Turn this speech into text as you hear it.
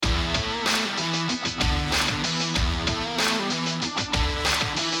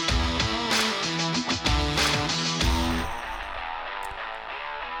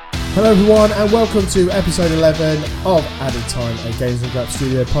Hello everyone and welcome to episode 11 of Added Time, a Games and Grap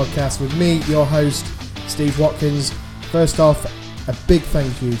Studio podcast with me, your host, Steve Watkins. First off, a big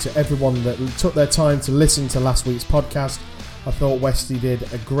thank you to everyone that took their time to listen to last week's podcast. I thought Westy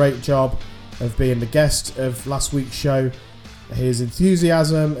did a great job of being the guest of last week's show. His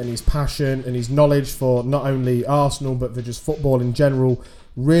enthusiasm and his passion and his knowledge for not only Arsenal but for just football in general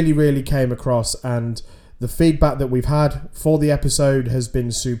really came across, and the feedback that we've had for the episode has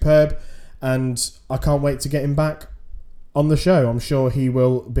been superb, and I can't wait to get him back on the show. I'm sure he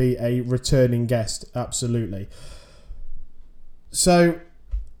will be a returning guest, absolutely. So,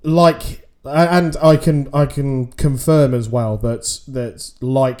 and I can confirm as well that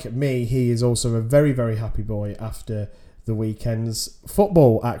like me, he is also a very happy boy after the weekend's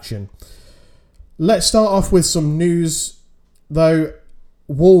football action. Let's start off with some news, though.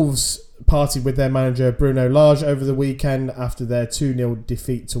 Wolves parted with their manager Bruno Lage over the weekend after their 2-0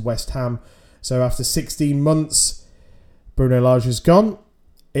 defeat to West Ham. So after 16 months, Bruno Lage is gone.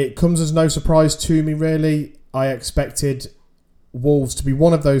 It comes as no surprise to me, really. I expected Wolves to be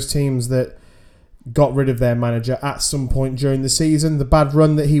one of those teams that got rid of their manager at some point during the season. The bad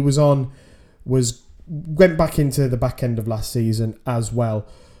run that he was on went back into the back end of last season as well.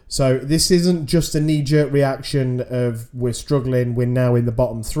 So this isn't just a knee-jerk reaction of we're struggling, we're now in the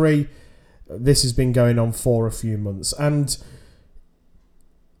bottom three. This has been going on for a few months. And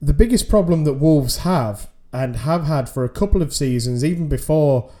the biggest problem that Wolves have, and have had for a couple of seasons, even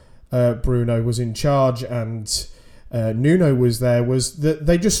before Bruno was in charge and Nuno was there, was that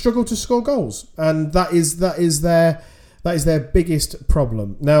they just struggle to score goals. And that is their biggest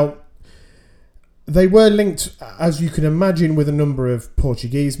problem. Now, they were linked, as you can imagine, with a number of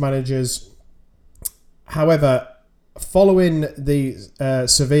Portuguese managers. However, following the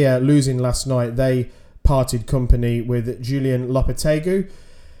Sevilla losing last night, they parted company with Julian Lopetegui,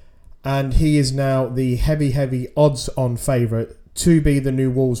 and he is now the heavy odds-on favourite to be the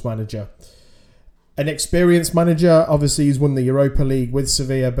new Wolves manager. An experienced manager, obviously he's won the Europa League with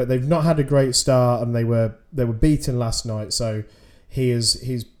Sevilla, but they've not had a great start, and they were beaten last night, so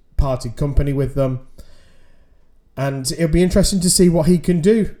he's parted company with them, and it'll be interesting to see what he can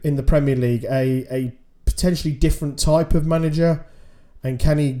do in the Premier League. A potentially different type of manager, and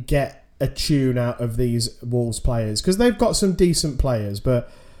can he get a tune out of these Wolves players, because they've got some decent players,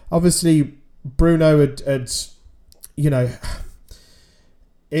 but obviously Bruno had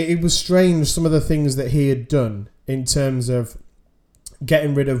it was strange some of the things that he had done in terms of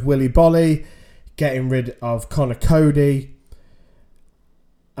getting rid of Willy Bolly, getting rid of Connor Cody,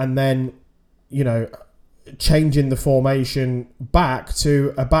 and then, changing the formation back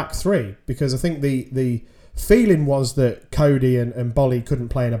to a back three. Because I think the feeling was that Cody and Bolly couldn't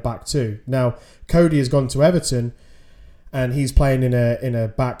play in a back two. Now, Cody has gone to Everton, and he's playing in a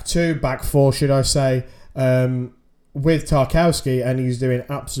back two, back four, should I say, with Tarkowski, and he's doing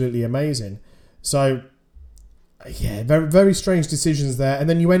absolutely amazing. So, yeah, very strange decisions there. And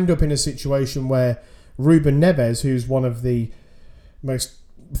then you end up in a situation where Ruben Neves, who's one of the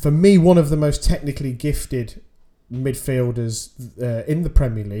most technically gifted midfielders in the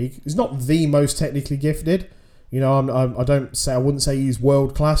Premier League. He's not the most technically gifted. I wouldn't say he's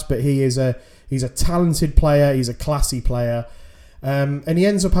world class, but he's a talented player. He's a classy player, and he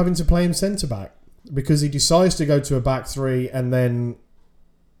ends up having to play him centre back because he decides to go to a back three and then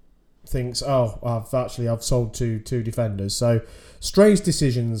thinks, I've sold two defenders. So strange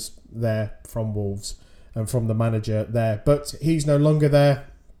decisions there from Wolves and from the manager there, but he's no longer there.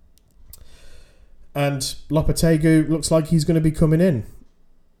 And Lopetegui looks like he's going to be coming in.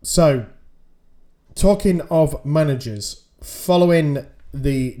 So, talking of managers, following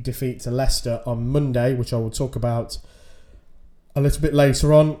the defeat to Leicester on Monday, which I will talk about a little bit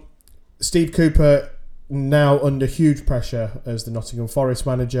later on, Steve Cooper now under huge pressure as the Nottingham Forest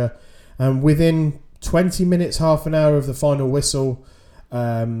manager. And within 20 minutes, half an hour of the final whistle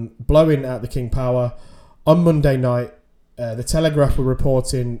blowing at the King Power, on Monday night, the Telegraph were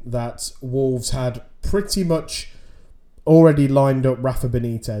reporting that Wolves had pretty much already lined up Rafa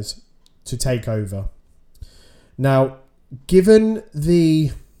Benitez to take over. Now, given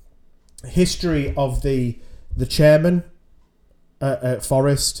the history of the chairman at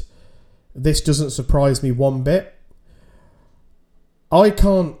Forest, this doesn't surprise me one bit. I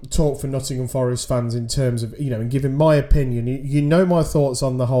can't talk for Nottingham Forest fans in terms of, and giving my opinion. You know my thoughts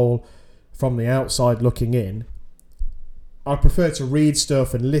on the whole from the outside looking in. I prefer to read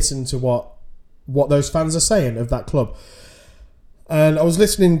stuff and listen to what those fans are saying of that club. And I was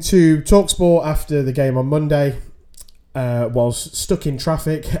listening to TalkSport after the game on Monday, whilst stuck in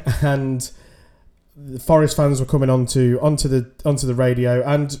traffic, and the Forest fans were coming onto the radio,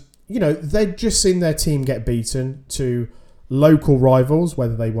 and they'd just seen their team get beaten to local rivals,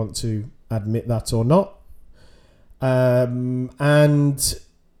 whether they want to admit that or not. And,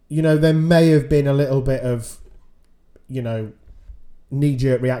 there may have been a little bit of,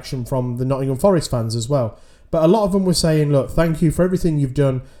 knee-jerk reaction from the Nottingham Forest fans as well. But a lot of them were saying, look, thank you for everything you've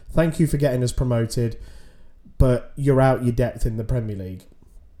done. Thank you for getting us promoted. But you're out your depth in the Premier League.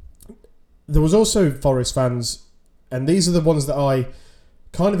 There was also Forest fans, and these are the ones that I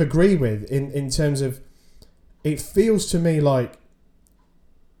kind of agree with in terms of, it feels to me like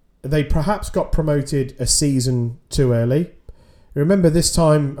they perhaps got promoted a season too early. Remember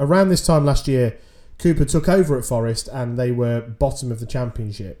around this time last year, Cooper took over at Forest and they were bottom of the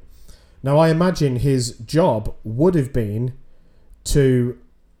Championship. Now, I imagine his job would have been to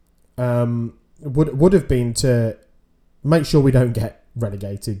make sure we don't get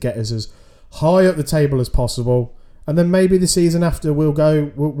relegated, get us as high up the table as possible, and then maybe the season after we'll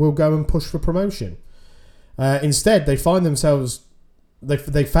go and push for promotion. Instead, they found themselves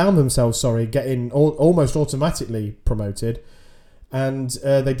getting almost automatically promoted, and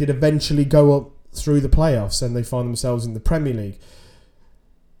they did eventually go up through the playoffs, and they find themselves in the Premier League.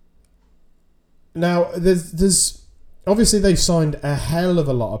 Now, there's obviously they've signed a hell of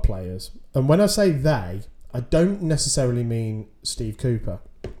a lot of players, and when I say they, I don't necessarily mean Steve Cooper.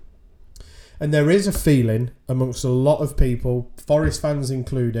 And there is a feeling amongst a lot of people, Forest fans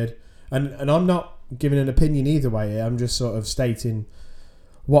included, and I'm not giving an opinion either way, I'm just sort of stating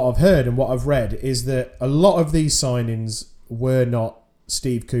what I've heard and what I've read, is that a lot of these signings were not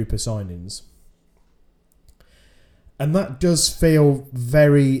Steve Cooper signings. And that does feel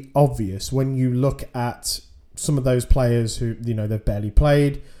very obvious when you look at some of those players who, they've barely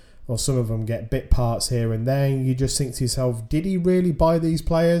played, or some of them get bit parts here and there, and you just think to yourself, did he really buy these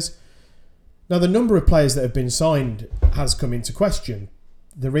players? Now, the number of players that have been signed has come into question.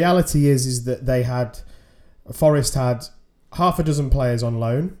 The reality is that Forest had half a dozen players on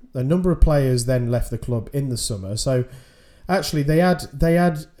loan. A number of players then left the club in the summer. So actually they had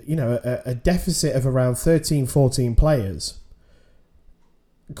a deficit of around 13, 14 players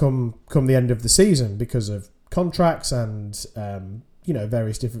come the end of the season because of contracts and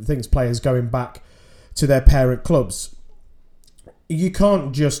various different things. Players going back to their parent clubs. You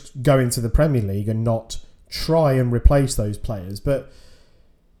can't just go into the Premier League and not try and replace those players. But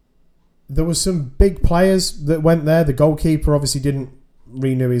there were some big players that went there. The goalkeeper obviously didn't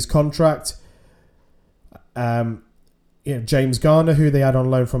renew his contract. James Garner, who they had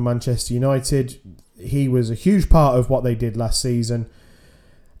on loan from Manchester United, he was a huge part of what they did last season.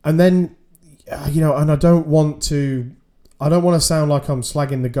 And then, and I don't want to sound like I'm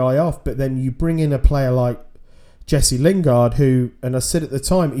slagging the guy off, but then you bring in a player like Jesse Lingard, who, and I said at the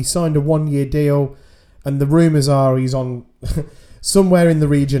time, he signed a 1-year deal, and the rumours are he's on somewhere in the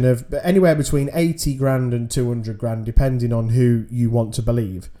region of anywhere between 80 grand and 200 grand, depending on who you want to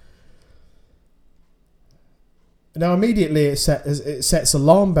believe. Now, immediately it sets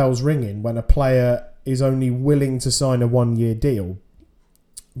alarm bells ringing when a player is only willing to sign a 1-year deal.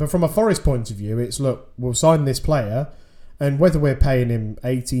 But from a Forest point of view, it's, look, we'll sign this player, and whether we're paying him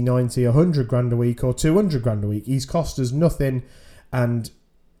 80, 90, 100 grand a week or 200 grand a week, he's cost us nothing. And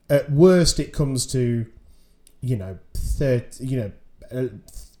at worst, it comes to, 12,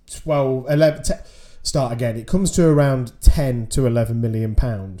 11, 10, start again. It comes to around 10 to 11 million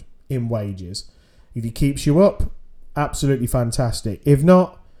pound in wages. If he keeps you up, absolutely fantastic. If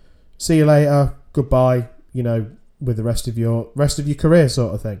not, see you later, goodbye, with the rest of your career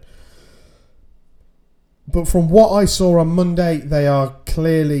sort of thing. But from what I saw on Monday, they are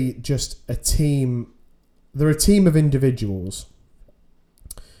clearly just a team. They're a team of individuals.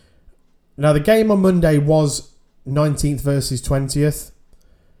 Now, the game on Monday was 19th versus 20th.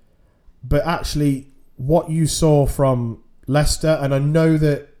 But actually, what you saw from Leicester, and I know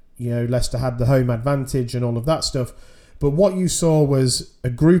that, Leicester had the home advantage and all of that stuff, but what you saw was a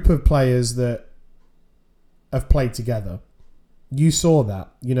group of players that have played together. You saw that,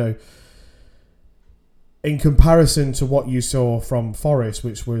 in comparison to what you saw from Forest,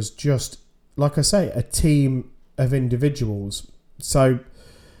 which was just, like I say, a team of individuals. So,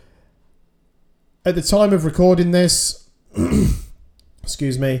 at the time of recording this,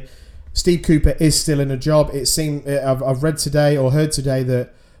 excuse me, Steve Cooper is still in a job. I've read today or heard today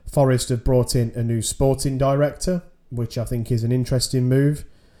that Forest have brought in a new sporting director, which I think is an interesting move.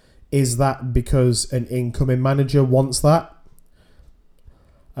 Is that because an incoming manager wants that?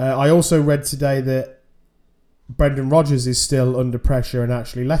 I also read today that Brendan Rodgers is still under pressure, and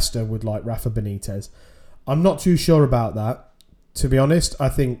actually Leicester would like Rafa Benitez. I'm not too sure about that, to be honest. I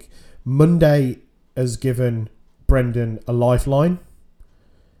think Monday has given Brendan a lifeline.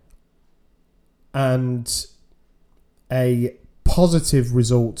 and a positive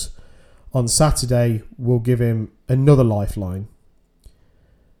result on Saturday will give him another lifeline.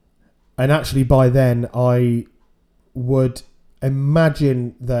 And actually by then I would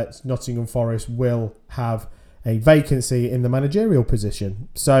imagine that Nottingham Forest will have a vacancy in the managerial position.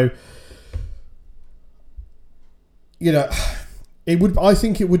 So, you know, I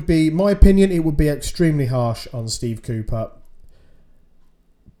think it would be, my opinion, it would be extremely harsh on Steve Cooper.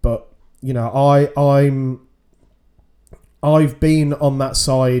 But, you know, I've been on that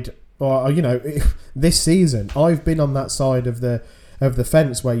side, or, you know, this season I've been on that side of the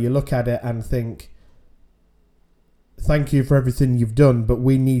fence where you look at it and think, thank you for everything you've done, but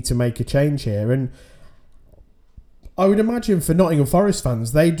we need to make a change here. And I would imagine for Nottingham Forest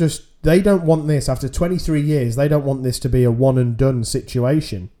fans, they don't want this after 23 years. They don't want this to be a one and done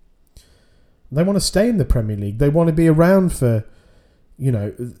situation. They want to stay in the Premier League. They want to be around for, you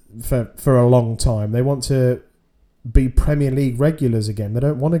know, for a long time. They want to be Premier League regulars again. They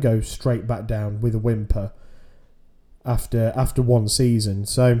don't want to go straight back down with a whimper after one season.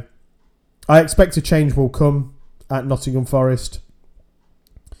 So I expect a change will come at Nottingham Forest.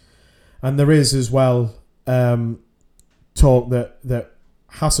 And there is as well talk that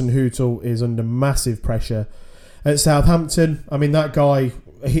Hassan Hootel is under massive pressure at Southampton. I mean, that guy,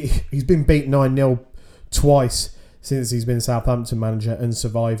 he's been beat 9-0 twice since he's been Southampton manager and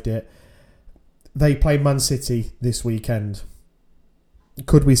survived it. They play Man City this weekend.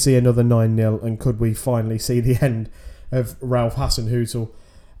 Could we see another 9-0 and could we finally see the end of Ralph Hassan Hootel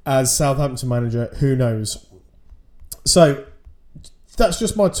as Southampton manager? Who knows? So that's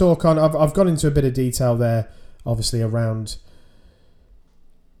just my talk on. I've gone into a bit of detail there, obviously around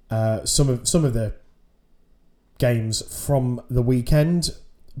some of the games from the weekend.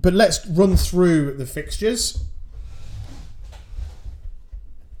 But let's run through the fixtures.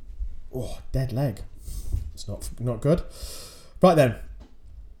 Oh, dead leg. It's not good. Right then.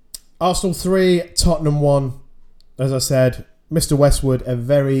 Arsenal 3, Tottenham 1. As I said, Mr. Westwood, a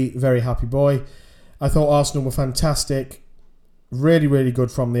very, very happy boy. I thought Arsenal were fantastic. Really, really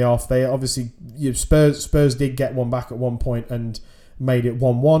good from the off. They obviously, Spurs did get one back at one point and made it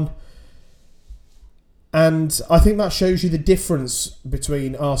 1-1. And I think that shows you the difference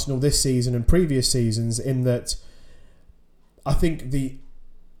between Arsenal this season and previous seasons, in that I think the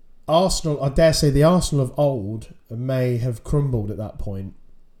Arsenal, I dare say the Arsenal of old may have crumbled at that point.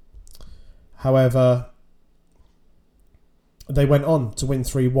 However, they went on to win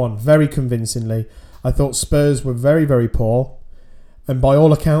 3-1 very convincingly. I thought Spurs were very, very poor. And by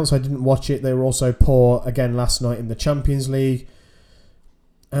all accounts, I didn't watch it, they were also poor again last night in the Champions League.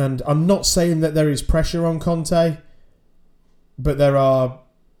 And I'm not saying that there is pressure on Conte, but there are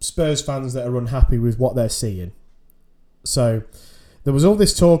Spurs fans that are unhappy with what they're seeing. So there was all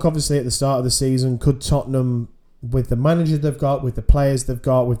this talk, obviously, at the start of the season. Could Tottenham, with the manager they've got, with the players they've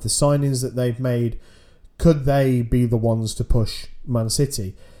got, with the signings that they've made, could they be the ones to push Man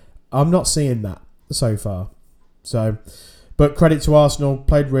City? I'm not seeing that so far. So, but credit to Arsenal,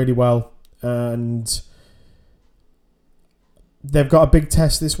 played really well, and they've got a big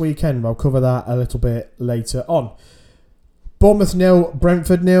test this weekend. I'll cover that a little bit later on. Bournemouth 0,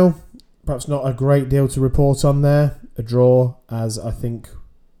 Brentford 0. Perhaps not a great deal to report on there. A draw, as I think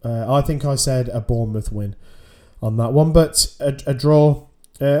I said a Bournemouth win on that one, but a draw,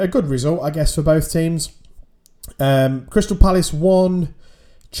 a good result, I guess, for both teams. Crystal Palace 1,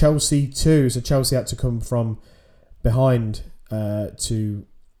 Chelsea 2. So Chelsea had to come from behind to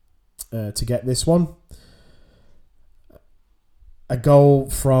get this one. A goal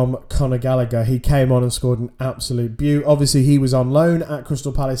from Conor Gallagher. He came on and scored an absolute beaut. Obviously, he was on loan at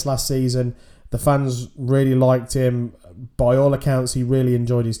Crystal Palace last season. The fans really liked him. By all accounts, he really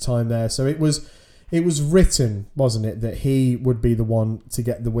enjoyed his time there. So it was written, wasn't it, that he would be the one to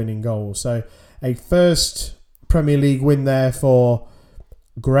get the winning goal. So a first Premier League win there for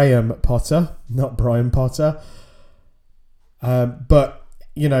Graham Potter, not Brian Potter. But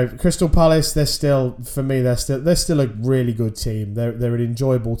you know, Crystal Palace, they're still a really good team. They're an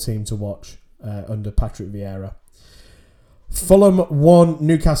enjoyable team to watch under Patrick Vieira. Fulham 1,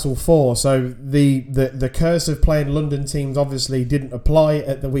 Newcastle 4. So the curse of playing London teams obviously didn't apply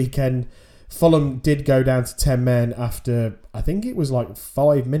at the weekend. Fulham did go down to 10 men after, I think it was like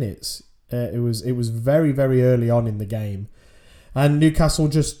 5 minutes. It was very, very early on in the game. And Newcastle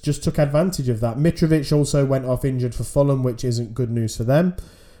just took advantage of that. Mitrovic also went off injured for Fulham, which isn't good news for them,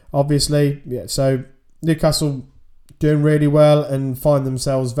 obviously. Yeah, so Newcastle doing really well and find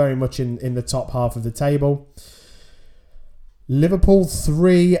themselves very much in the top half of the table. Liverpool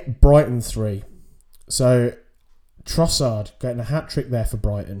 3, Brighton 3. So Trossard getting a hat-trick there for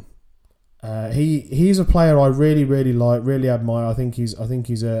Brighton. He's a player I really, really like, really admire. I think he's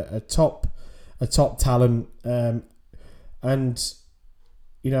a top talent, and I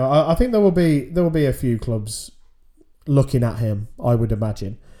think there will be a few clubs looking at him, I would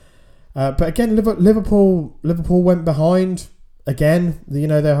imagine. But again, Liverpool went behind again.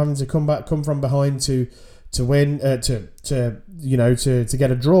 They're having to come from behind to win, to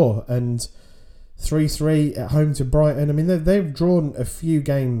get a draw, and 3-3 at home to Brighton. I mean, they've drawn a few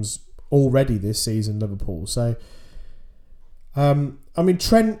games already this season, Liverpool. So,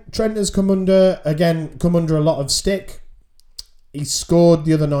 Trent has come under a lot of stick. He scored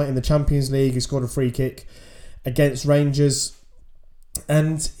the other night in the Champions League. He scored a free kick against Rangers.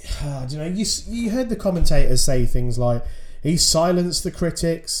 And, you heard the commentators say things like, he silenced the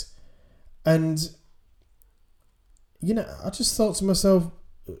critics. And, I just thought to myself,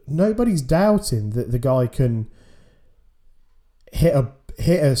 nobody's doubting that the guy can hit a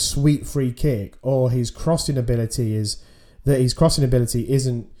sweet free kick, or his crossing ability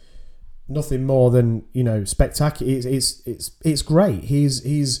isn't nothing more than spectacular. It's great.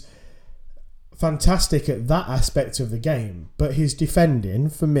 He's fantastic at that aspect of the game, but his defending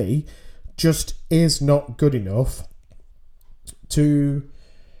for me just is not good enough to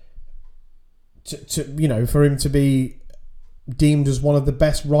for him to be deemed as one of the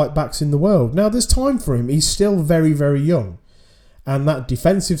best right backs in the world. Now there's time for him. He's still very, very young. And that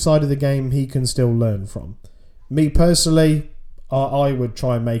defensive side of the game, he can still learn from. Me personally, I would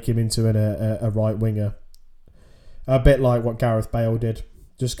try and make him into a right winger. A bit like what Gareth Bale did.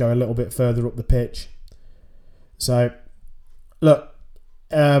 Just go a little bit further up the pitch. So, look,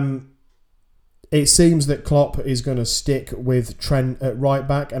 it seems that Klopp is going to stick with Trent at right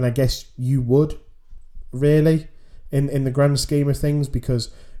back. And I guess you would, really, in the grand scheme of things. Because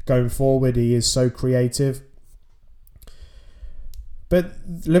going forward, he is so creative. But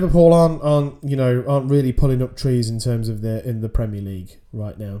Liverpool aren't really pulling up trees in terms of in the Premier League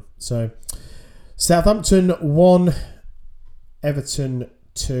right now. So Southampton 1, Everton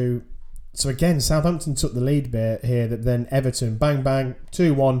 2. So again, Southampton took the lead here. That then Everton bang bang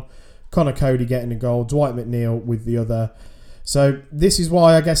 2-1. Connor Cody getting a goal. Dwight McNeil with the other. So this is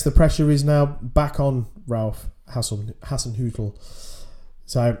why I guess the pressure is now back on Ralph Hasenhüttl.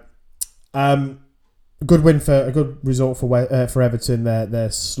 So. A good result for Everton. They're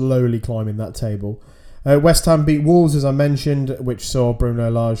slowly climbing that table. West Ham beat Wolves, as I mentioned, which saw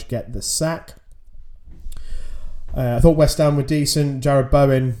Bruno Lage get the sack. I thought West Ham were decent. Jared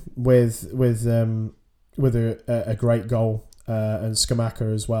Bowen with a great goal, and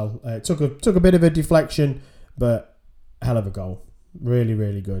Skamaka as well. It took a bit of a deflection, but hell of a goal. Really,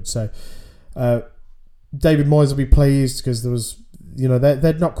 really good. So David Moyes will be pleased because there was,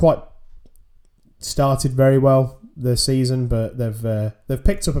 they'd not quite started very well this season, but they've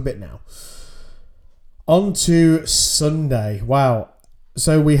picked up a bit now. On to Sunday. Wow.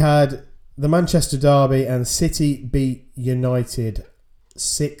 So we had the Manchester derby and City beat United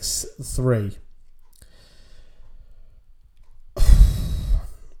 6-3.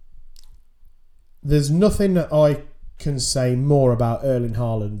 There's nothing that I can say more about Erling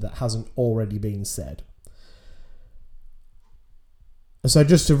Haaland that hasn't already been said. So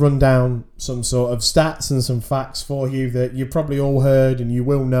just to run down some sort of stats and some facts for you that you probably all heard and you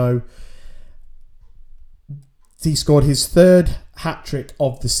will know. He scored his third hat-trick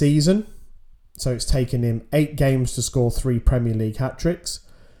of the season. So it's taken him 8 games to score 3 Premier League hat-tricks.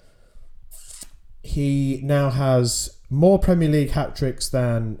 He now has more Premier League hat-tricks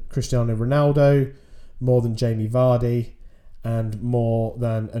than Cristiano Ronaldo, more than Jamie Vardy, and more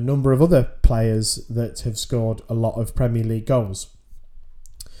than a number of other players that have scored a lot of Premier League goals.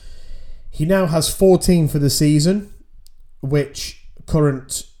 He now has 14 for the season, which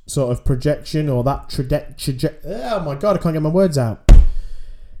current sort of projection or that oh my God, I can't get my words out.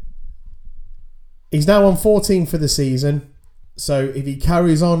 He's now on 14 for the season. So if he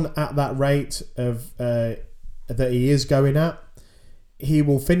carries on at that rate of that he is going at, he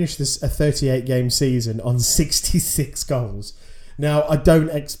will finish a 38 game season on 66 goals. Now, I don't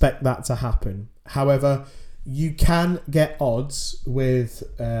expect that to happen. However, you can get odds with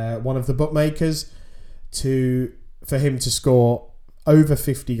one of the bookmakers for him to score over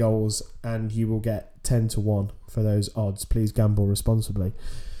 50 goals, and you will get 10-1 for those odds. Please gamble responsibly.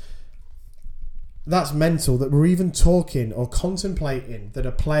 That's mental that we're even talking or contemplating that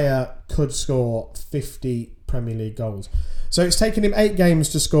a player could score 50 Premier League goals. So it's taken him 8 games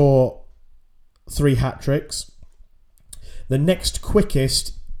to score 3 hat-tricks. The next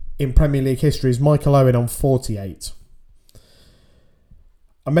quickest in Premier League history is Michael Owen on 48.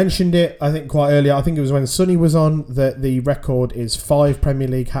 I mentioned it, I think, quite earlier. I think it was when Sonny was on that the record is 5 Premier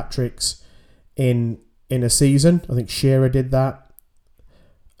League hat-tricks in a season. I think Shearer did that.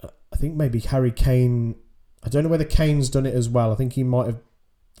 I think maybe Harry Kane. I don't know whether Kane's done it as well. I think he might have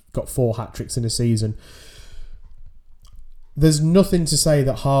got 4 hat-tricks in a season. There's nothing to say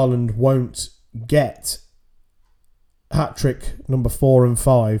that Haaland won't get hat-trick number 4 and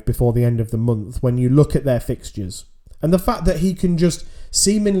 5 before the end of the month when you look at their fixtures. And the fact that he can just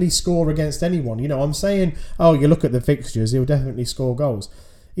seemingly score against anyone. You know, I'm saying, oh, you look at the fixtures, he'll definitely score goals.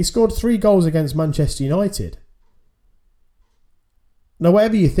 He scored 3 goals against Manchester United. Now,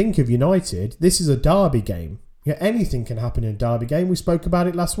 whatever you think of United, this is a derby game. Yeah, anything can happen in a derby game. We spoke about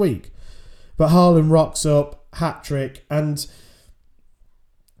it last week. But Haaland rocks up, hat-trick, and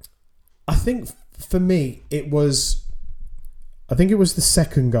I think for me, it was the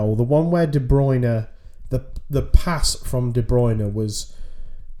second goal, the one where De Bruyne, the pass from De Bruyne was,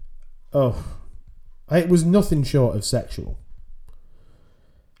 it was nothing short of sexual.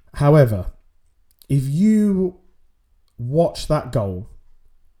 However, if you watch that goal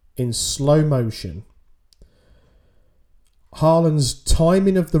in slow motion, Haaland's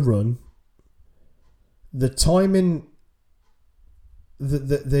timing of the run, the timing,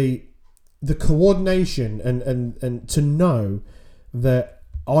 the coordination, and to know that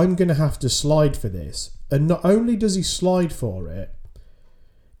I'm going to have to slide for this. And not only does he slide for it,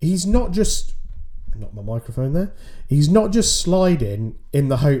 he's not just... Not my microphone there. He's not just sliding in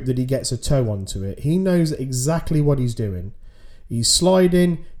the hope that he gets a toe onto it. He knows exactly what he's doing. He's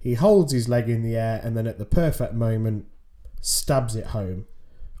sliding, he holds his leg in the air, and then at the perfect moment, stabs it home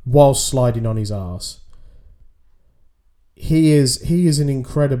whilst sliding on his arse. He is an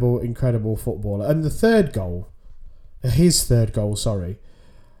incredible footballer. And his third goal,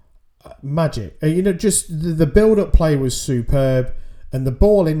 magic. You know, just the build-up play was superb, and the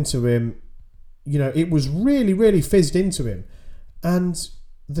ball into him, you know, it was really fizzed into him. And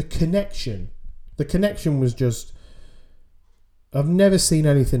the connection was just, I've never seen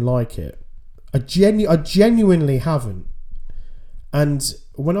anything like it. I genuinely haven't. And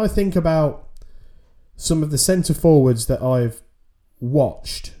when I think about some of the centre forwards that I've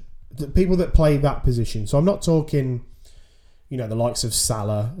watched, the people that play that position, so I'm not talking, you know, the likes of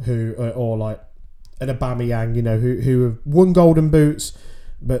Salah, or like an Aubameyang, you know, who have won Golden Boots,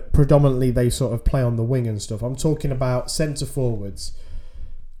 but predominantly they sort of play on the wing and stuff. I'm talking about centre forwards,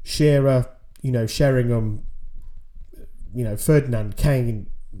 Shearer, you know, Sheringham, you know, Ferdinand, Kane,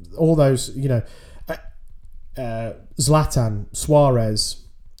 all those, you know, Zlatan, Suarez,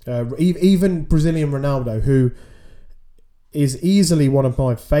 even Brazilian Ronaldo, who is easily one of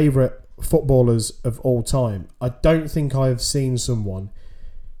my favourite footballers of all time. I don't think I have seen someone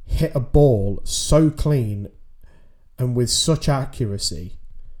hit a ball so clean and with such accuracy.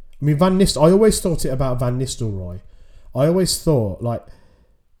 I mean, I always thought it about Van Nistelrooy. I always thought, like,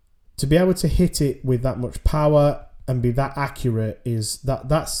 to be able to hit it with that much power and be that accurate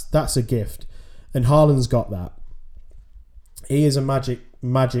that's a gift. And Haaland's got that. He is a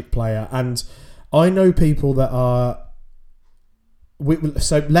magic player. And I know people that are...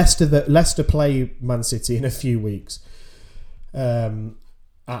 So Leicester play Man City in a few weeks at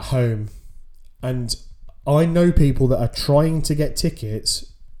home. And I know people that are trying to get tickets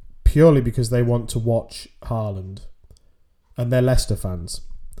purely because they want to watch Haaland, and they're Leicester fans.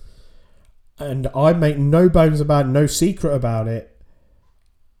 And I make no bones about it, no secret about it.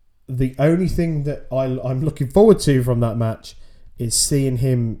 The only thing that I'm looking forward to from that match is seeing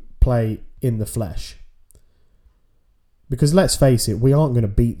him play in the flesh. Because let's face it, we aren't going to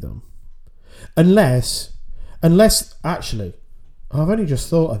beat them. Unless actually, I've only just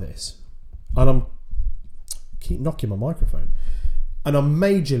thought of this, and keep knocking my microphone. And I'm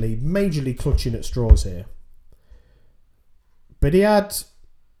majorly clutching at straws here. But he had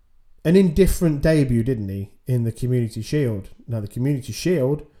an indifferent debut, didn't he, in the Community Shield? Now, the Community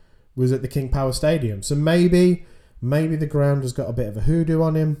Shield was at the King Power Stadium. So maybe the ground has got a bit of a hoodoo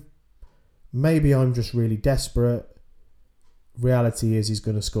on him. Maybe I'm just really desperate. Reality is he's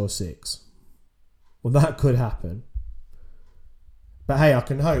going to score 6. Well, that could happen. But hey, I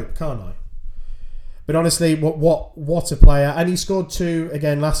can hope, can't I? But honestly, what a player. And he scored 2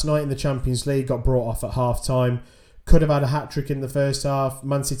 again last night in the Champions League, got brought off at half-time. Could have had a hat-trick in the first half.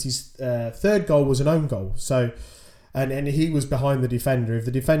 Man City's third goal was an own goal. So, and he was behind the defender. If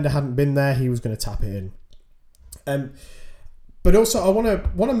the defender hadn't been there, he was going to tap it in. But also, I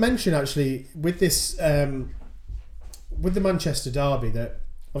want to mention, actually, with this, with the Manchester derby, that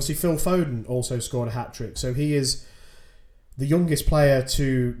obviously Phil Foden also scored a hat-trick. So he is the youngest player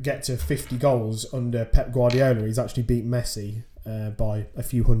to get to 50 goals under Pep Guardiola. He's actually beat Messi by a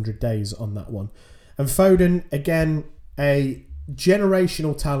few hundred days on that one. And Foden, again, a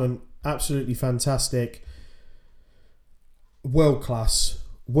generational talent Absolutely fantastic. World class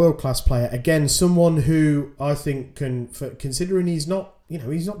player. Again, someone who I think considering he's not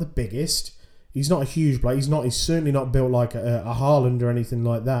the biggest, he's not a huge player. He's certainly not built like a Haaland or anything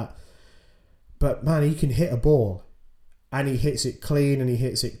like that. But man, he can hit a ball, and he hits it clean, and he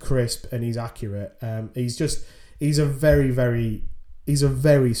hits it crisp, and he's accurate. He's a very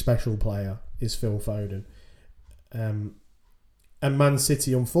special player. Is Phil Foden, and Man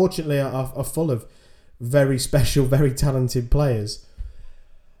City unfortunately are full of very special, very talented players.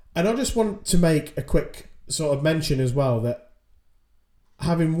 And I just want to make a quick sort of mention as well that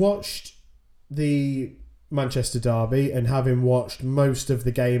having watched the Manchester derby and having watched most of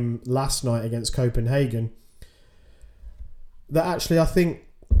the game last night against Copenhagen, that actually I think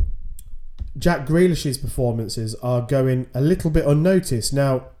Jack Grealish's performances are going a little bit unnoticed.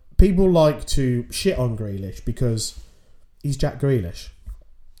 Now, people like to shit on Grealish because he's Jack Grealish.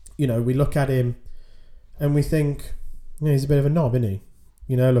 We look at him and we think, he's a bit of a knob, isn't he?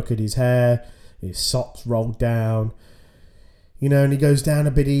 Look at his hair, his socks rolled down, and he goes down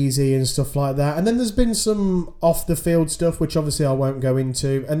a bit easy and stuff like that. And then there's been some off-the-field stuff, which obviously I won't go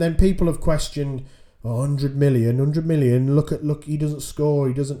into. And then people have questioned, 100 million, look, he doesn't score,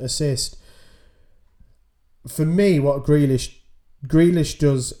 he doesn't assist. For me, what Grealish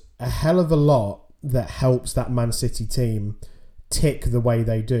does a hell of a lot that helps that Man City team tick the way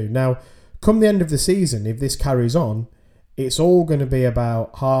they do. Now, come the end of the season, if this carries on, it's all going to be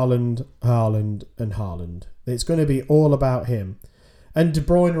about Haaland. It's going to be all about him. And De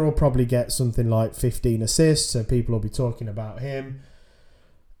Bruyne will probably get something like 15 assists, so people will be talking about him.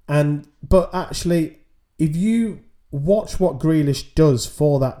 But actually, if you watch what Grealish does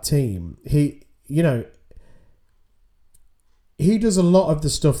for that team, he does a lot of the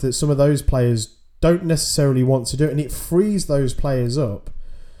stuff that some of those players don't necessarily want to do, and it frees those players up.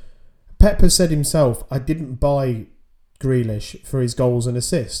 Pep has said himself, I didn't buy Grealish for his goals and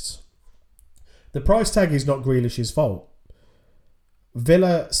assists. The price tag is not Grealish's fault.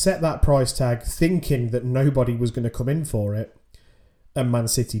 Villa set that price tag thinking that nobody was going to come in for it, and Man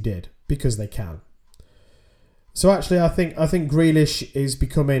City did, because they can. So actually, I think Grealish is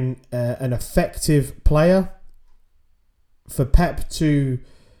becoming an effective player. For Pep to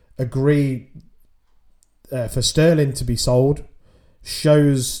agree for Sterling to be sold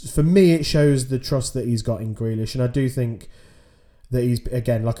shows the trust that he's got in Grealish, and I do think that he's,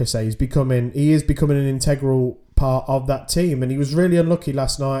 again, like I say, he is becoming an integral part of that team. And he was really unlucky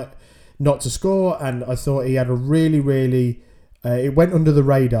last night not to score, and I thought he had a really it went under the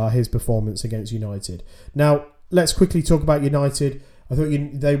radar, his performance against United. Now let's quickly talk about United. I thought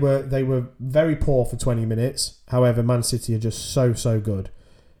they were very poor for 20 minutes. However, Man City are just so good.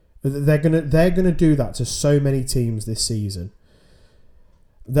 They're gonna do that to so many teams this season.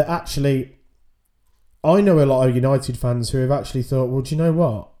 That actually, I know a lot of United fans who have actually thought, well, do you know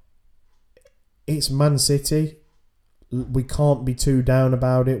what? It's Man City. We can't be too down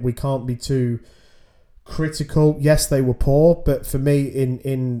about it. We can't be too critical. Yes, they were poor, but for me,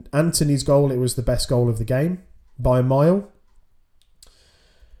 in Anthony's goal, it was the best goal of the game by a mile.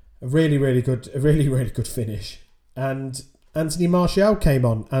 A really good finish. And Anthony Martial came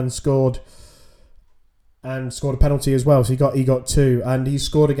on and scored a penalty as well. So he got two, and he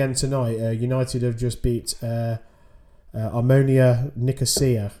scored again tonight. United have just beat Armonia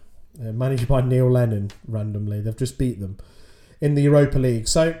Nicosia, managed by Neil Lennon randomly. They've just beat them in the Europa League.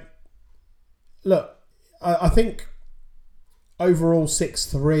 So look, I think overall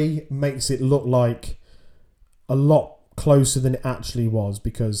 6-3 makes it look like a lot closer than it actually was,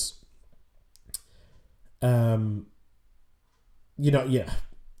 because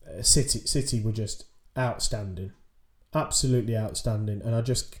City were just outstanding, absolutely outstanding. And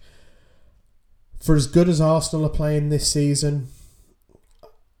for as good as Arsenal are playing this season,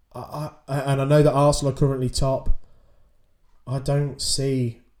 and I know that Arsenal are currently top, I don't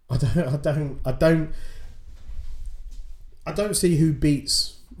see who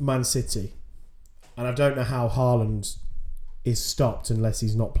beats Man City, and I don't know how Haaland is stopped unless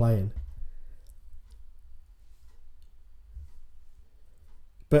he's not playing.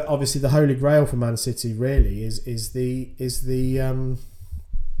 But obviously, the holy grail for Man City really is the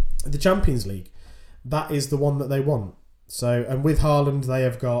Champions League. That is the one that they want. So, and with Haaland, they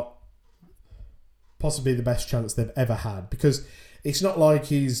have got possibly the best chance they've ever had, because it's not like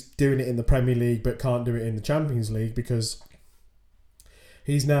he's doing it in the Premier League but can't do it in the Champions League, because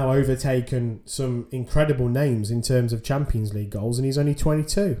he's now overtaken some incredible names in terms of Champions League goals, and he's only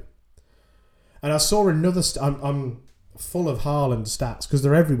 22. And I saw another... I'm full of Haaland stats because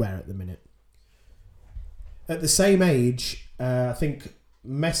they're everywhere at the minute. At the same age, I think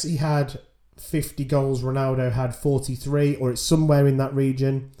Messi had 50 goals, Ronaldo had 43, or it's somewhere in that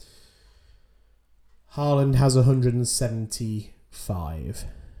region. Haaland has 175.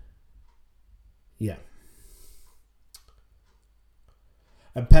 Yeah.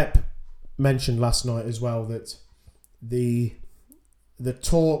 And Pep mentioned last night as well that the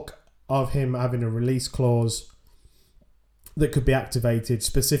talk of him having a release clause that could be activated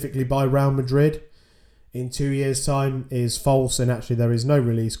specifically by Real Madrid in 2 years' time is false, and actually there is no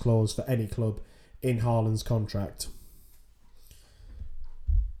release clause for any club in Haaland's contract.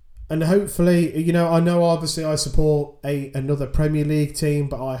 And hopefully, I know obviously I support another Premier League team,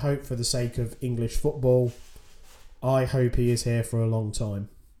 but I hope for the sake of English football, I hope he is here for a long time.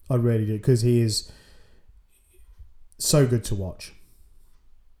 I really do, because he is so good to watch.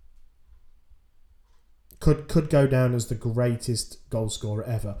 Could go down as the greatest goal scorer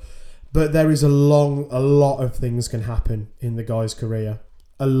ever. But there is a lot of things can happen in the guy's career.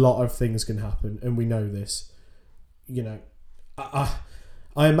 A lot of things can happen, and we know this.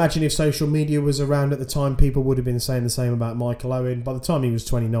 I imagine if social media was around at the time, people would have been saying the same about Michael Owen. By the time he was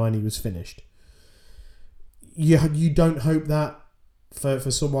 29, he was finished. You don't hope that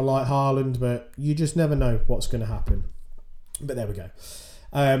for someone like Haaland, but you just never know what's going to happen. But there we go.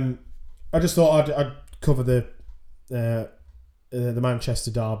 I just thought I'd cover the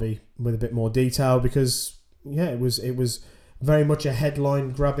Manchester derby with a bit more detail because it was very much a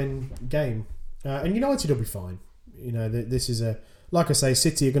headline grabbing game, and United will be fine. This is like I say,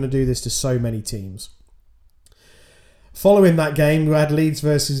 City are going to do this to so many teams. Following that game, we had Leeds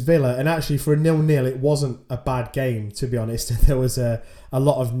versus Villa, and actually for a 0-0, it wasn't a bad game, to be honest. There was a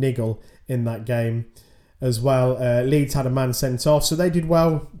lot of niggle in that game as well. Leeds had a man sent off, so they did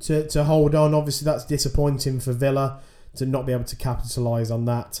well to hold on. Obviously, that's disappointing for Villa to not be able to capitalise on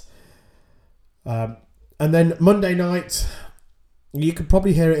that. And then Monday night, you could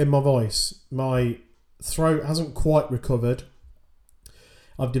probably hear it in my voice. My throat hasn't quite recovered.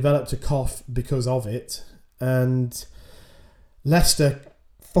 I've developed a cough because of it. And Leicester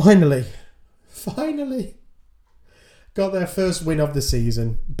finally got their first win of the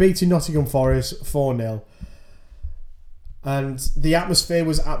season, beating Nottingham Forest 4-0. And the atmosphere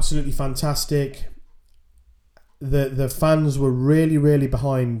was absolutely fantastic. The fans were really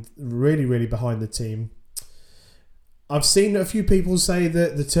behind the team. I've seen a few people say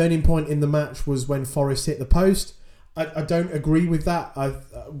that the turning point in the match was when Forest hit the post. I don't agree with that.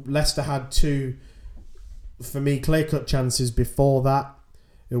 Leicester had two, for me, clear-cut chances before that.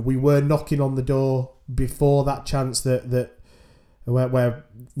 We were knocking on the door before that chance where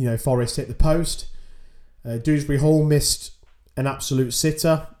Forest hit the post. Dewsbury Hall missed an absolute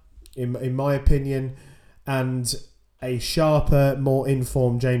sitter, in my opinion, and a sharper, more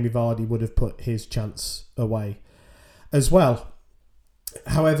informed Jamie Vardy would have put his chance away as well.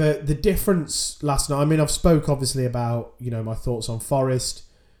 However, the difference last night, I've spoke obviously about, my thoughts on Forest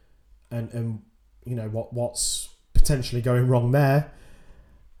and what's potentially going wrong there.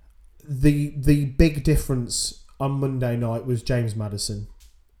 The big difference on Monday night was James Maddison.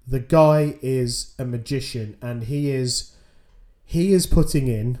 The guy is a magician, and he is putting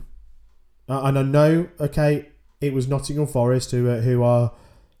in, and I know, okay, it was Nottingham Forest who are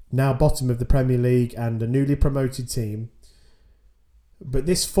now bottom of the Premier League and a newly promoted team. But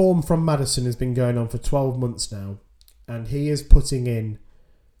this form from Maddison has been going on for 12 months now, and he is putting in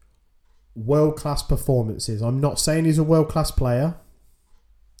world-class performances. I'm not saying he's a world-class player,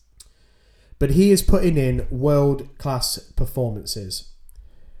 but he is putting in world-class performances.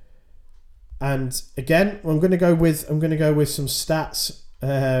 And again, I'm going to go with some stats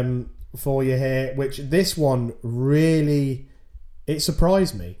for you here, which this one really, it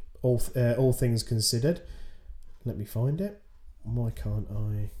surprised me, all things considered. Let me find it. Why can't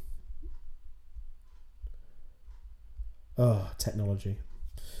I? Oh, technology.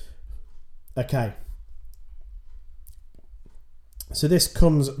 Okay. So this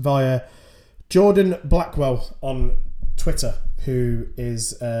comes via Jordan Blackwell on Twitter, who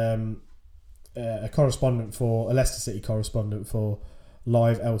is a correspondent a Leicester City correspondent for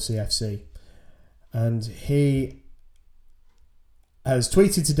Live LCFC. And he has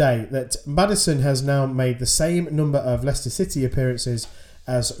tweeted today that Maddison has now made the same number of Leicester City appearances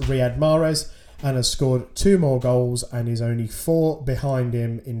as Riyad Mahrez and has scored 2 more goals and is only 4 behind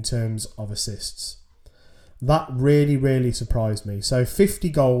him in terms of assists. That really surprised me. So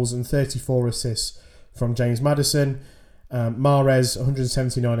 50 goals and 34 assists from James Maddison. Mahrez,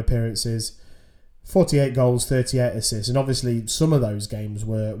 179 appearances, 48 goals, 38 assists. And obviously some of those games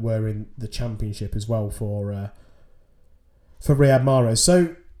were in the Championship as well for Riyad Mahrez.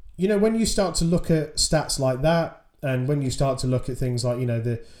 So, when you start to look at stats like that, And when you start to look at things like,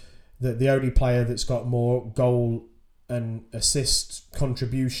 the only player that's got more goal and assist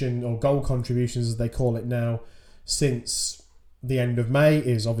contribution, or goal contributions as they call it now, since the end of May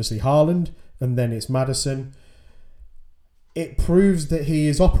is obviously Haaland, and then it's Maddison. It proves that he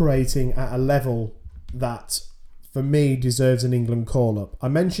is operating at a level that, for me, deserves an England call-up. I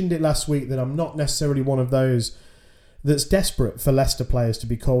mentioned it last week that I'm not necessarily one of those that's desperate for Leicester players to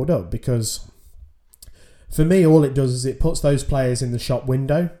be called up, because for me, all it does is it puts those players in the shop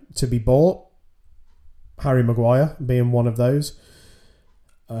window to be bought. Harry Maguire being one of those.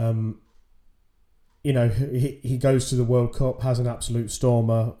 He goes to the World Cup, has an absolute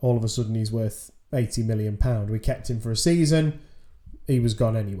stormer. All of a sudden, he's worth £80 million. We kept him for a season. He was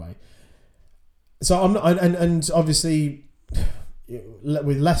gone anyway. So I'm not, and obviously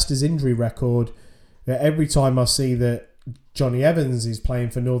with Leicester's injury record, every time I see that Johnny Evans is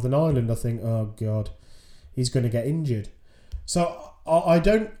playing for Northern Ireland, I think, oh God, he's going to get injured. So I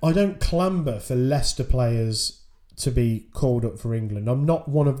don't clamber for Leicester players to be called up for England. I'm not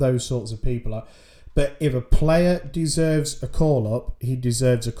one of those sorts of people. But if a player deserves a call up, he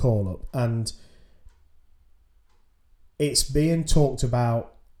deserves a call up, and it's being talked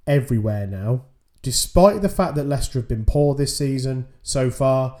about everywhere now. Despite the fact that Leicester have been poor this season so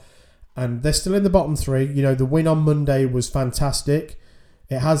far, and they're still in the bottom three. The win on Monday was fantastic.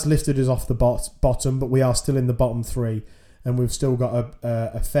 It has lifted us off the bottom, but we are still in the bottom three, and we've still got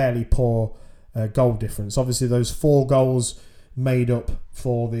a fairly poor goal difference. Obviously, those 4 goals made up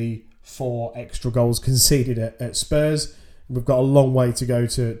for the 4 extra goals conceded at Spurs. We've got a long way to go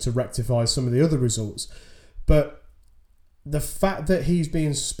to rectify some of the other results. But the fact that he's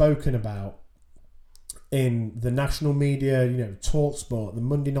being spoken about in the national media, TalkSport, the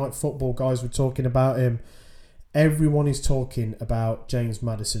Monday Night Football guys were talking about him. Everyone is talking about James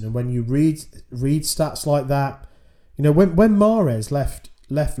Maddison. And when you read stats like that, when Mahrez left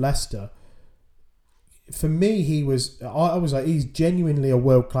Leicester, for me, I was like, he's genuinely a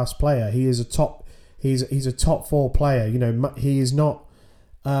world-class player. He is he's a top 4 player. He is not,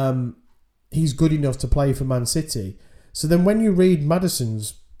 he's good enough to play for Man City. So then when you read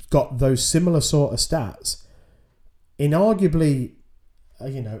Maddison's got those similar sort of stats, in arguably,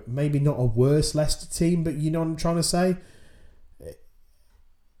 maybe not a worse Leicester team, but you know what I'm trying to say?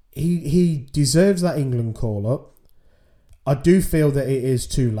 He deserves that England call-up. I do feel that it is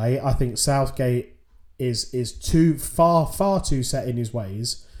too late. I think Southgate is too far too set in his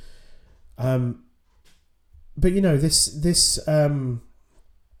ways. But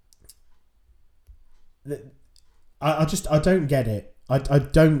I don't get it. I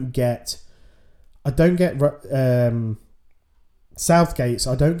don't get Southgate's.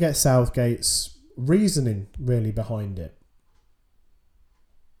 I don't get Southgate's reasoning really behind it.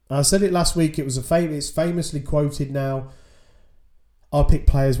 I said it last week. It's famously quoted now. I'll pick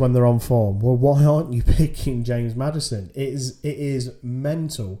players when they're on form. Well, why aren't you picking James Maddison? It is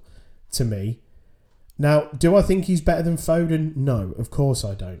mental to me. Now, do I think he's better than Foden? No, of course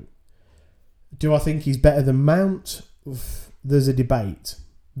I don't. Do I think he's better than Mount? There's a debate.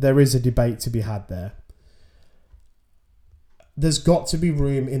 There is a debate to be had there. There's got to be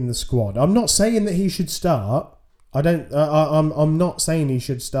room in the squad. I'm not saying that he should start. I'm not saying he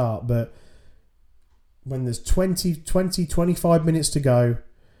should start, but when there's 25 minutes to go,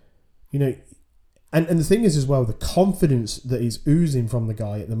 and the thing is as well, the confidence that is oozing from the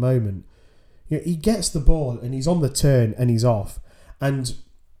guy at the moment. He gets the ball and he's on the turn and he's off. And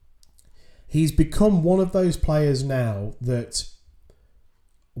he's become one of those players now that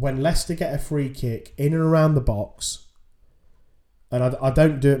when Leicester get a free kick in and around the box, and I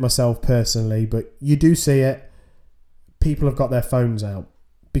don't do it myself personally, but you do see it, people have got their phones out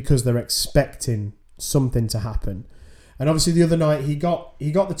because they're expecting something to happen. And obviously the other night he got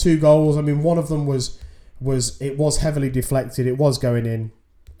the 2 goals. I mean, one of them was heavily deflected. It was going in.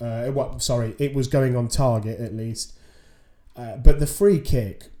 It was going on target at least. But the free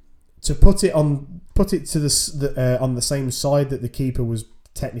kick, to put it to the on the same side that the keeper was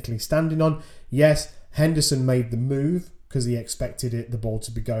technically standing on. Yes, Henderson made the move because he expected the ball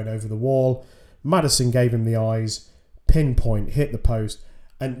to be going over the wall. Maddison gave him the eyes, pinpoint, hit the post,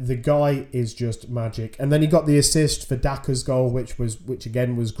 and the guy is just magic. And then he got the assist for Daka's goal, which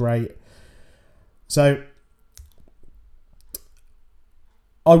again was great. So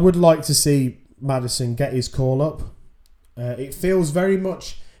I would like to see Maddison get his call up. It feels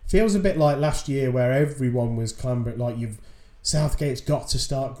a bit like last year where everyone was clambering like Southgate's got to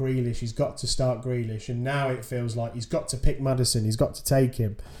start Grealish, he's got to start Grealish, and now it feels like he's got to pick Maddison, he's got to take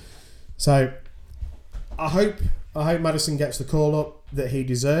him. So I hope Maddison gets the call up that he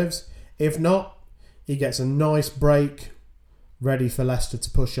deserves. If he gets a nice break, ready for Leicester to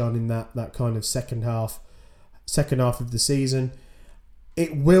push on in that kind of second half of the season.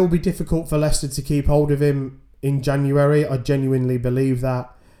 It will be difficult for Leicester to keep hold of him in January. I genuinely believe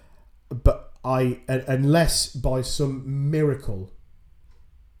that. But unless by some miracle,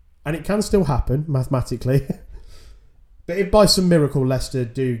 and it can still happen mathematically, but if by some miracle Leicester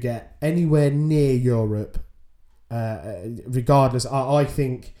do get anywhere near Europe, regardless, I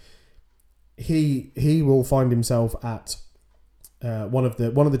think he will find himself at one of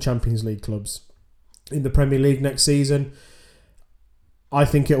the Champions League clubs in the Premier League next season. I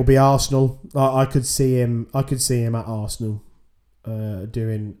think it will be Arsenal. I could see him at Arsenal,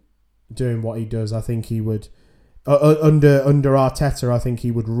 doing what he does. I think he would under Arteta. I think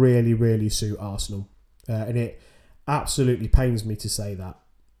he would really, really suit Arsenal, and it absolutely pains me to say that,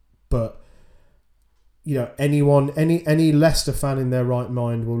 but any Leicester fan in their right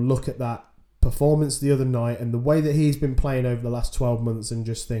mind will look at that performance the other night and the way that he's been playing over the last 12 months and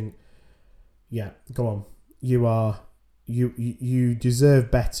just think, yeah, go on, you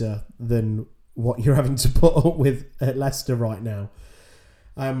deserve better than what you're having to put up with at Leicester right now.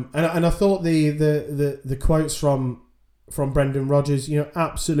 And I thought the quotes from Brendan Rodgers,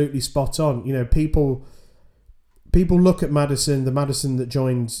 absolutely spot on. People look at Maddison, the Maddison that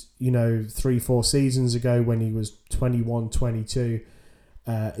joined 3-4 seasons ago when he was 21, 22,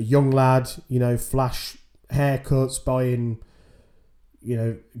 a young lad, flash haircuts, buying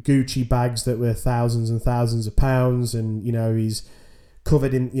Gucci bags that were thousands and thousands of pounds, and he's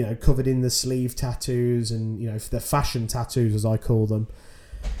covered in the sleeve tattoos and the fashion tattoos, as I call them.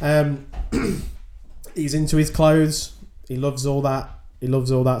 He's into his clothes. He loves all that. He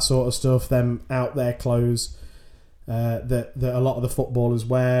loves all that sort of stuff. Them out there clothes that a lot of the footballers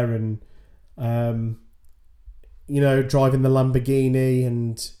wear, and driving the Lamborghini.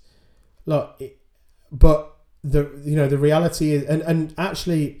 And look, but the reality is, and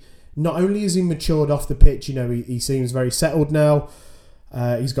actually, not only is he matured off the pitch, he seems very settled now.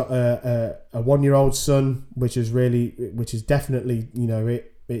 He's got a 1-year-old son, which is definitely,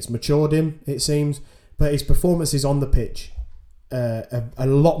 it's matured him, it seems. But his performances on the pitch are a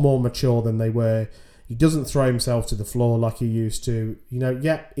lot more mature than they were. He doesn't throw himself to the floor like he used to.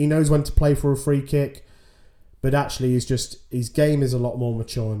 He knows when to play for a free kick, but actually his game is a lot more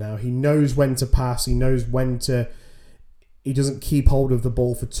mature now. He knows when to pass. He knows when to. He doesn't keep hold of the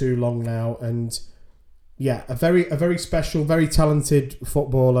ball for too long now, and a very special, very talented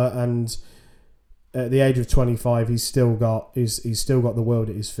footballer. And at the age of 25, he's still got the world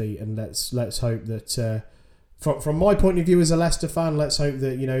at his feet. And let's hope that. From my point of view as a Leicester fan, let's hope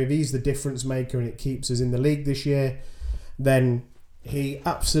that if he's the difference maker and it keeps us in the league this year, then he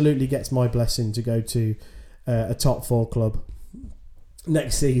absolutely gets my blessing to go to a top 4 club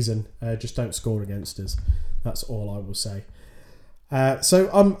next season. Just don't score against us. That's all I will say. So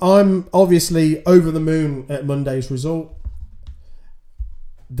I'm obviously over the moon at Monday's result.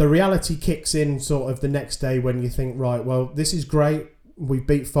 The reality kicks in sort of the next day when you think, right, well, this is great. We've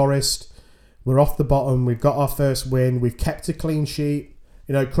beat Forest. We're off the bottom. We've got our first win. We've kept a clean sheet.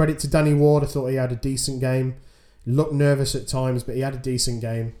 Credit to Danny Ward. I thought he had a decent game. He looked nervous at times, but he had a decent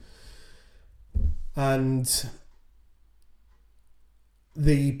game. And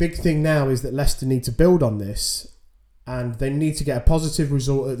the big thing now is that Leicester need to build on this, and they need to get a positive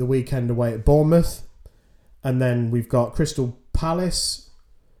result at the weekend away at Bournemouth. And then we've got Crystal Palace,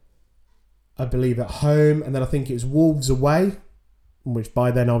 I believe, at home. And then I think it's Wolves away, which by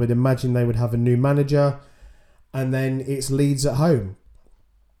then I would imagine they would have a new manager. And then it's Leeds at home.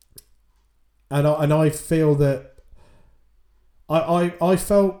 And I feel that I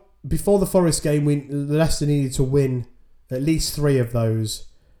felt before the Forest game, Leicester needed to win at least 3 of those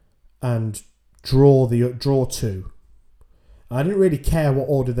and draw 2. I didn't really care what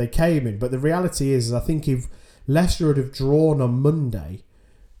order they came in, but the reality is I think if Leicester would have drawn on Monday,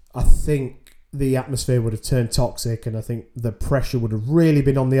 I think the atmosphere would have turned toxic, and I think the pressure would have really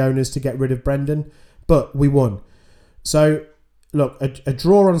been on the owners to get rid of Brendan. But we won. So, look, a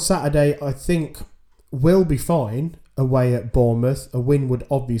draw on Saturday, I think, will be fine away at Bournemouth. A win would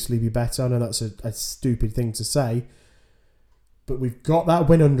obviously be better. I know that's a stupid thing to say, but we've got that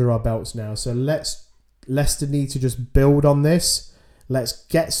win under our belts now. So Leicester need to just build on this. Let's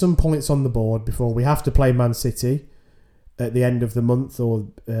get some points on the board before we have to play Man City at the end of the month, or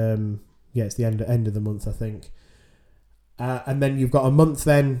it's the end of the month, I think. And then you've got a month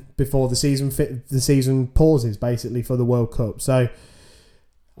then before the season pauses basically for the World Cup. So,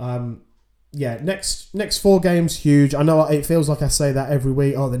 next 4 games huge. I know it feels like I say that every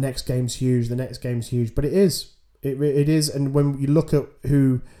week. Oh, the next game's huge. But it is. It is. And when you look at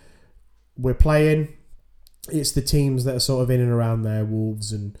who we're playing, it's the teams that are sort of in and around there,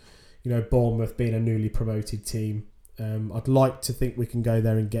 Wolves and, Bournemouth being a newly promoted team. I'd like to think we can go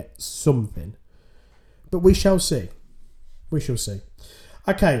there and get something, but we shall see. We shall see.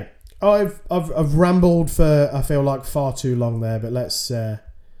 Okay, I've rambled for, I feel like, far too long there, but let's have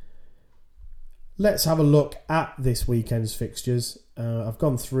a look at this weekend's fixtures. I've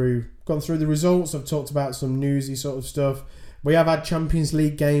gone through the results. I've talked about some newsy sort of stuff. We have had Champions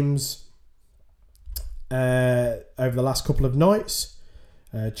League games over the last couple of nights.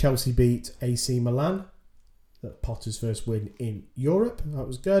 Chelsea beat AC Milan. Potter's first win in Europe. That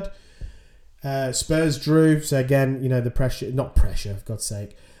was good. Spurs drew. So again, the pressure, not pressure, for God's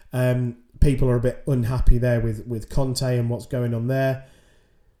sake. People are a bit unhappy there with Conte and what's going on there.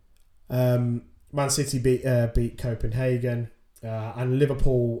 Man City beat Copenhagen. And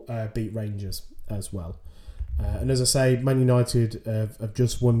Liverpool beat Rangers as well. And as I say, Man United have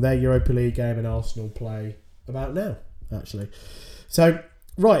just won their Europa League game, and Arsenal play about now, actually. So,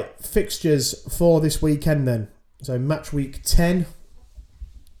 right, fixtures for this weekend then. So, match week 10.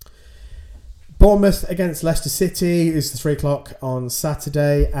 Bournemouth against Leicester City is the 3 o'clock on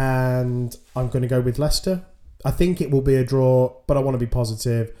Saturday, and I'm going to go with Leicester. I think it will be a draw, but I want to be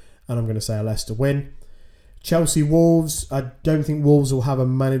positive, and I'm going to say a Leicester win. Chelsea Wolves. I don't think Wolves will have a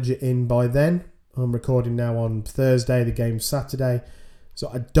manager in by then. I'm recording now on Thursday. The game's Saturday, so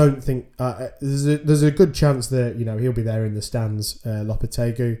I don't think there's a good chance that he'll be there in the stands.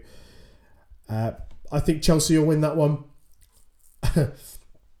 Lopetegui. I think Chelsea will win that one.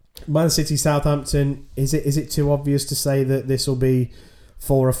 Man City Southampton. Is it too obvious to say that this will be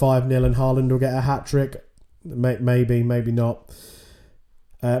 4 or 5-0 and Haaland will get a hat trick? Maybe not.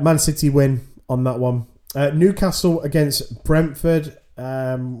 Man City win on that one. Newcastle against Brentford.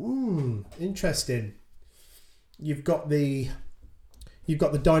 Interesting. You've got the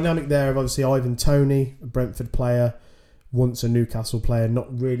dynamic there of obviously Ivan Toney, a Brentford player, once a Newcastle player,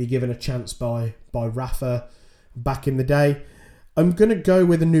 not really given a chance by Rafa back in the day. I'm going to go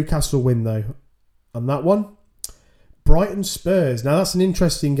with a Newcastle win though on that one. Brighton Spurs. Now that's an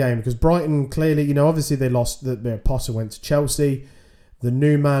interesting game because Brighton clearly, obviously they lost. Potter went to Chelsea. The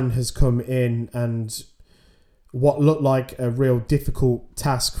new man has come in, and what looked like a real difficult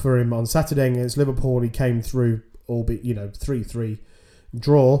task for him on Saturday against Liverpool, he came through, albeit 3-3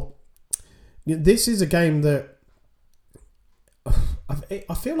 draw. This is a game that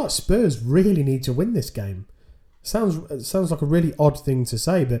I feel like Spurs really need to win this game. Sounds like a really odd thing to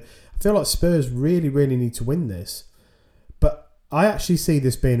say, but I feel like Spurs really, really need to win this. But I actually see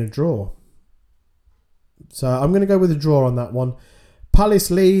this being a draw. So I'm going to go with a draw on that one.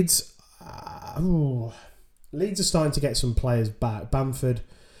 Palace Leeds. Leeds are starting to get some players back. Bamford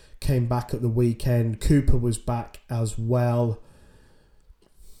came back at the weekend. Cooper was back as well.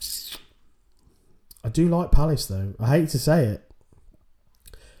 I do like Palace though. I hate to say it.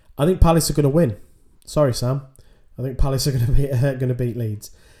 I think Palace are going to win. Sorry, Sam. I think Palace are going to beat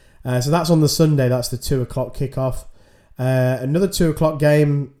Leeds. So that's on the Sunday. That's the 2 o'clock kickoff. Another 2 o'clock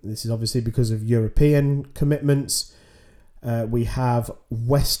game. This is obviously because of European commitments. We have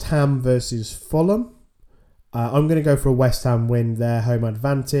West Ham versus Fulham. I'm going to go for a West Ham win there, home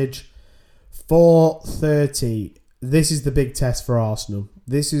advantage. 4:30. This is the big test for Arsenal.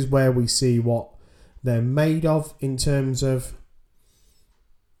 This is where we see what they're made of in terms of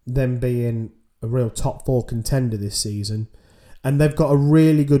them being a real top 4 contender this season. And they've got a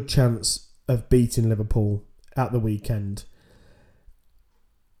really good chance of beating Liverpool at the weekend.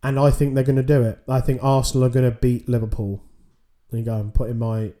 And I think they're going to do it. I think Arsenal are going to beat Liverpool. There you go. I'm putting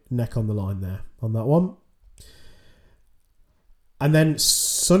my neck on the line there on that one. And then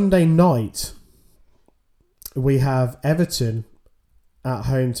Sunday night, we have Everton at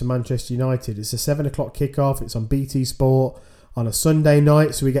home to Manchester United. It's a 7 o'clock kickoff. It's on BT Sport on a Sunday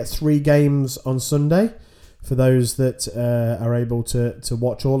night. So we get 3 games on Sunday for those that are able to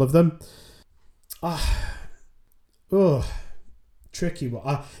watch all of them. Tricky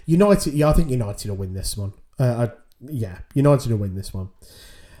one. United, I think United will win this one. United will win this one.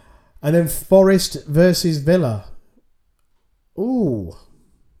 And then Forest versus Villa. Ooh.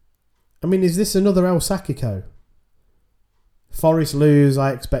 I mean, is this another El Sakiko? Forest lose,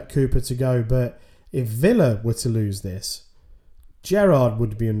 I expect Cooper to go, but if Villa were to lose this, Gerrard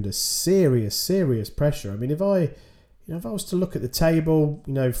would be under serious pressure. I mean, if I was to look at the table,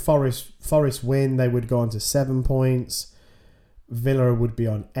 Forest win, they would go on to 7 points. Villa would be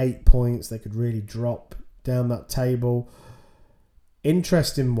on 8 points. They could really drop down that table.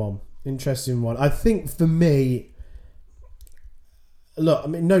 Interesting one. I think for me, look, I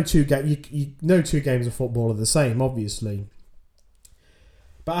mean, no two games of football are the same, obviously.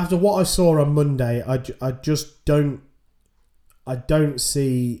 But after what I saw on Monday, I just don't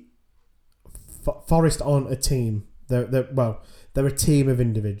see Forest aren't a team. They're a team of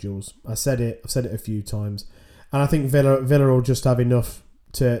individuals. I've said it a few times, and I think Villa will just have enough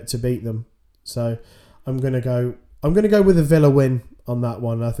to beat them. So I'm gonna go with a Villa win on that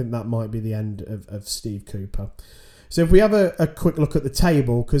one. I think that might be the end of Steve Cooper. So if we have a quick look at the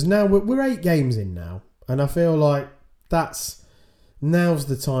table, because now we're 8 games in now, and I feel like now's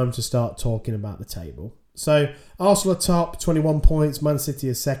the time to start talking about the table. So Arsenal are top, 21 points. Man City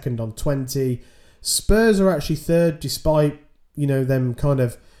are second on 20. Spurs are actually third, despite them kind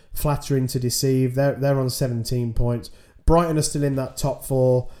of flattering to deceive. They're on 17 points. Brighton are still in that top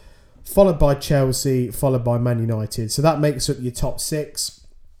 4, followed by Chelsea, followed by Man United. So that makes up your top 6.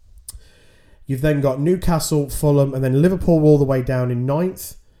 You've then got Newcastle, Fulham, and then Liverpool all the way down in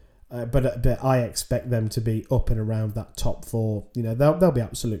 9th. But I expect them to be up and around that top 4. They'll be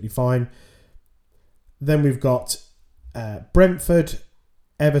absolutely fine. Then we've got Brentford,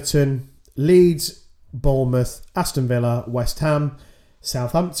 Everton, Leeds, Bournemouth, Aston Villa, West Ham,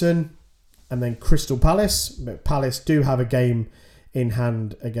 Southampton, and then Crystal Palace. But Palace do have a game in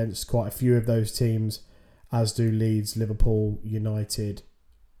hand against quite a few of those teams, as do Leeds, Liverpool, United,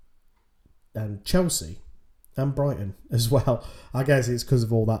 and Chelsea, and Brighton as well. I guess it's because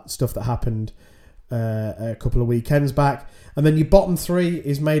of all that stuff that happened a couple of weekends back. And then your bottom 3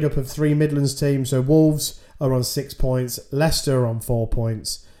 is made up of 3 Midlands teams. So Wolves are on 6 points, Leicester are on 4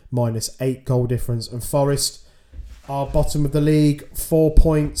 points, minus 8 goal difference, and Forest are bottom of the league, 4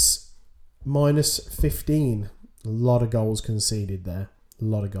 points, minus 15. A lot of goals conceded there. A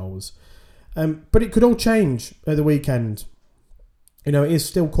lot of goals. But it could all change at the weekend. It is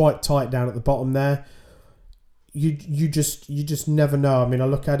still quite tight down at the bottom there. You just never know. I mean, I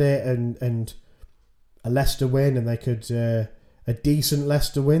look at it and a Leicester win, and they could a decent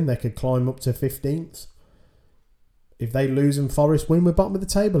Leicester win, they could climb up to 15th. If they lose and Forest win, we're bottom of the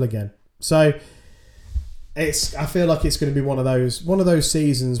table again. So I feel like it's going to be one of those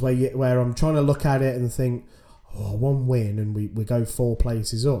seasons where I'm trying to look at it and think, one win and we go 4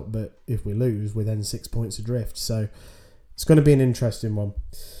 places up, but if we lose, we're then 6 points adrift. So it's going to be an interesting one.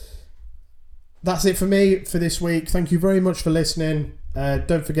 That's it for me for this week. Thank you very much for listening.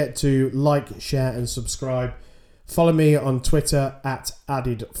 Don't forget to like, share and subscribe. Follow me on Twitter at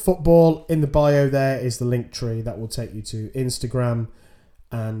AddedFootball. In the bio there is the link tree that will take you to Instagram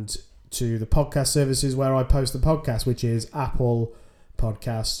and to the podcast services where I post the podcast, which is Apple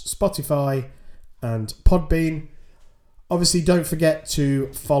Podcasts, Spotify and Podbean. Obviously, don't forget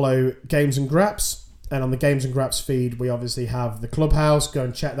to follow Games and Graps. And on the Games and Graps feed, we obviously have the Clubhouse. Go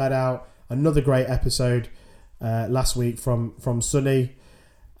and check that out. Another great episode last week from Sunny.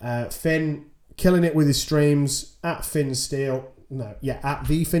 Finn killing it with his streams at the Finn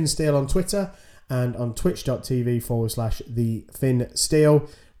Steel on Twitter and on twitch.tv/the Finn Steel.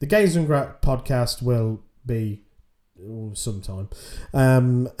 The Games and Graps podcast will be sometime.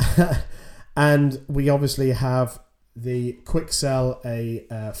 And we obviously have the Quick Sell a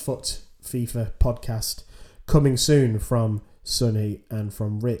Foot FIFA podcast coming soon from Sunny and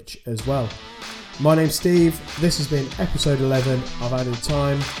from Rich as well. My name's Steve. This has been episode 11 of Added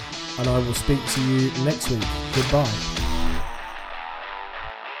Time, and I will speak to you next week. Goodbye.